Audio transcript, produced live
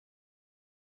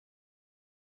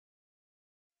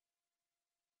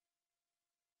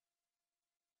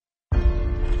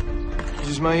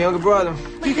my younger brother.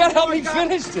 You gotta help me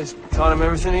finish this. Taught him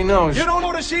everything he knows. You don't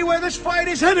want to see where this fight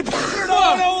is headed? Put it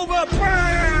on over!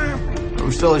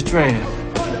 I'm still his trainer.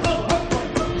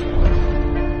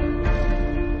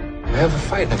 We have a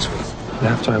fight next week. And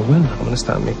after I win, I'm gonna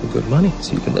start making good money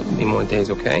so you can live with me more days,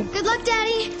 okay? Good luck,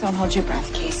 Daddy. Don't hold your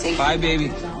breath, Casey. Bye,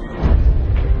 baby.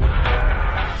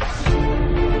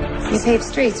 You paved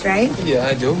streets, right? Yeah,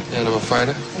 I do. And I'm a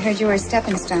fighter. I heard you were a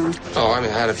stepping stone. Oh, I mean,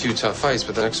 I had a few tough fights,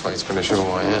 but the next fight's gonna show who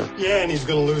I am. Yeah, and he's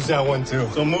gonna lose that one, too.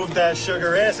 So move that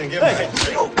sugar ass and give him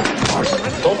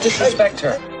Don't disrespect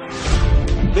her.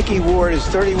 Mickey Ward is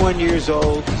 31 years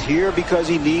old. He's here because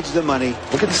he needs the money.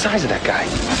 Look at the size of that guy.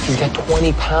 He's got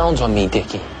 20 pounds on me,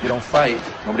 Dickie. You don't fight,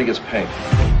 nobody gets paid.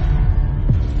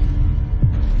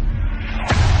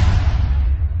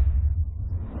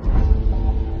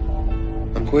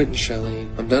 I'm quitting, Shelley.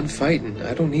 I'm done fighting.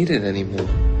 I don't need it anymore.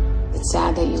 It's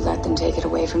sad that you let them take it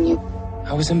away from you.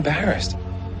 I was embarrassed.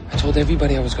 I told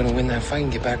everybody I was gonna win that fight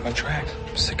and get back on track.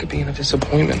 I'm sick of being a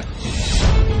disappointment.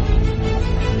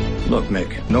 Look,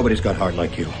 Mick, nobody's got heart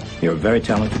like you. You're a very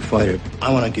talented fighter. I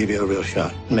want to give you a real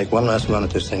shot. Make one last run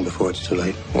at this thing before it's too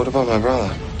late. What about my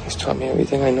brother? He's taught me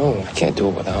everything I know. I can't do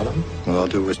it without him. With all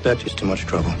due respect, he's too much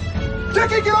trouble.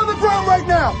 Dickie, get on the ground right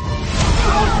now!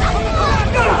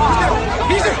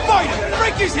 He's a fighter!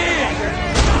 Break his hand!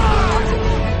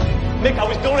 Mick, I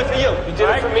was doing it for you. You did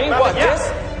it for me? What,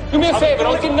 this? Do me a favor,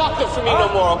 don't get nothing for me no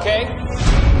more, okay?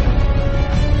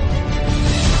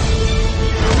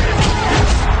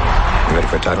 You ready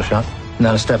for a title shot?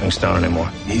 Not a stepping stone anymore.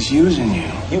 He's using you.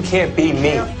 You can't be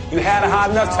me. You had a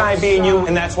hard enough time being you,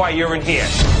 and that's why you're in here.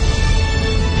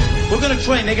 We're gonna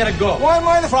train, they gotta go. Why am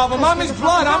I the problem? I'm his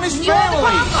blood. I'm his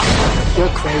family. You're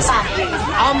crazy.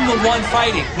 I'm the one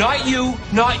fighting. Not you,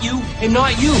 and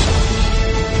not you.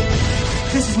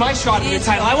 This is my shot at the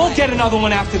title. I won't get another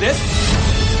one after this.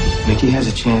 Mickey has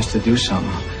a chance to do something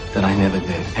that I never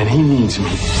did, and he needs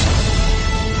me.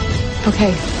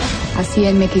 Okay, I'll see you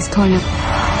in Mickey's corner.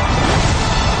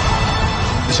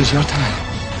 This is your time.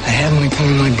 I had money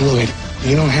coming, I blew it.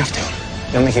 You don't have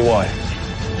to. You're Mickey Ward.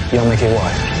 You're Mickey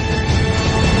Ward.